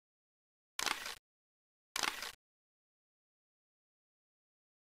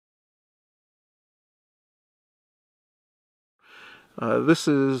This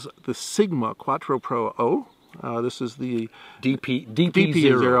is the Sigma Quattro Pro O. This is the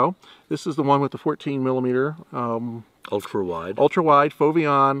DP0. This is the one with the 14mm ultra wide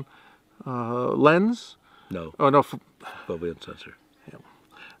Foveon lens. No. Oh no, Foveon sensor. Yeah.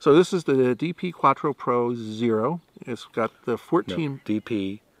 So this is the DP Quattro Pro 0. It's got the 14. No,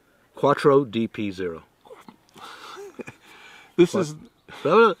 DP Quattro DP0. This is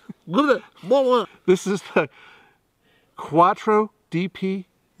the Quattro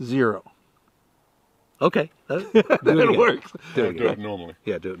DP0. Okay. That works. Do it normally.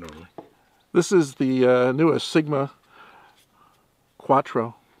 Yeah, do it normally. This is the newest Sigma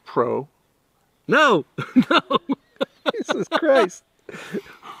Quattro Pro. No! No! Jesus Christ.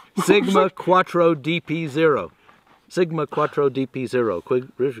 Sigma Quattro DP0. Sigma Quattro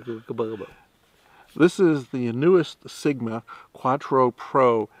DP0. This is the newest Sigma Quattro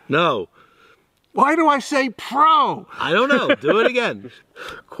Pro. No. Why do I say Pro? I don't know. Do it again.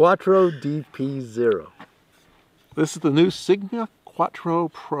 Quattro DP0. This is the new Sigma Quattro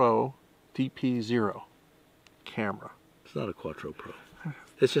Pro DP0 camera. It's not a Quattro Pro.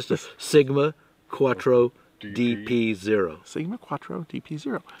 It's just a Sigma Quattro DP0. Sigma Quattro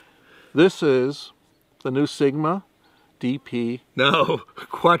DP0. This is the new Sigma DP. No,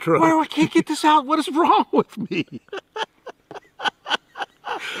 Quattro. Why I can't get this out? What is wrong with me?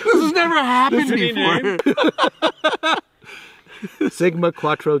 This has never happened before. Sigma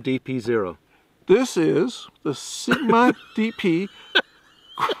Quattro DP0. This is the Sigma DP.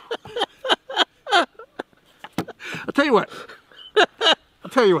 I'll tell you what.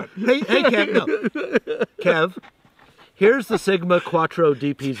 Hey, Kev, no. Kev, here's the Sigma Quattro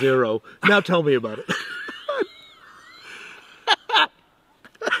DP0. Now tell me about it.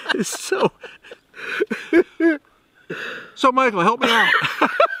 So Michael, help me out.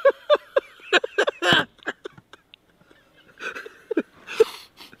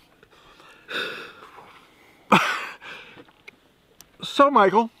 So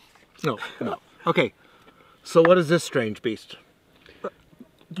Michael. No. Okay. So what is this strange beast?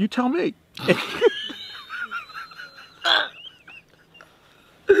 You tell me.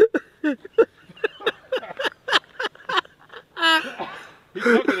 He's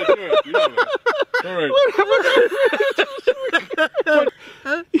not going to do it. You know that. All right.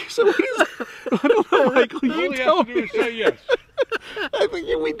 So what is, I don't know, Michael. You All he tell has to do me. is say yes. I think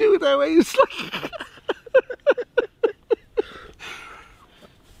if we do it that way, it's like.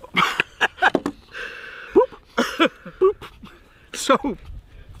 Boop. Boop. So.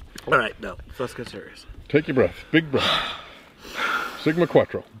 All right, no. Let's get serious. Take your breath. Big breath. Sigma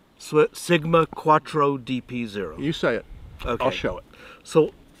Quattro. Sigma Quattro DP0. You say it. Okay. I'll show it.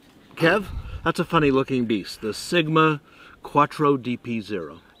 So, Kev, that's a funny looking beast. The Sigma Quattro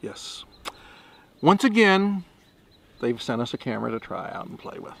DP0. Yes. Once again, they've sent us a camera to try out and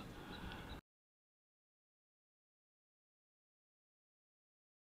play with.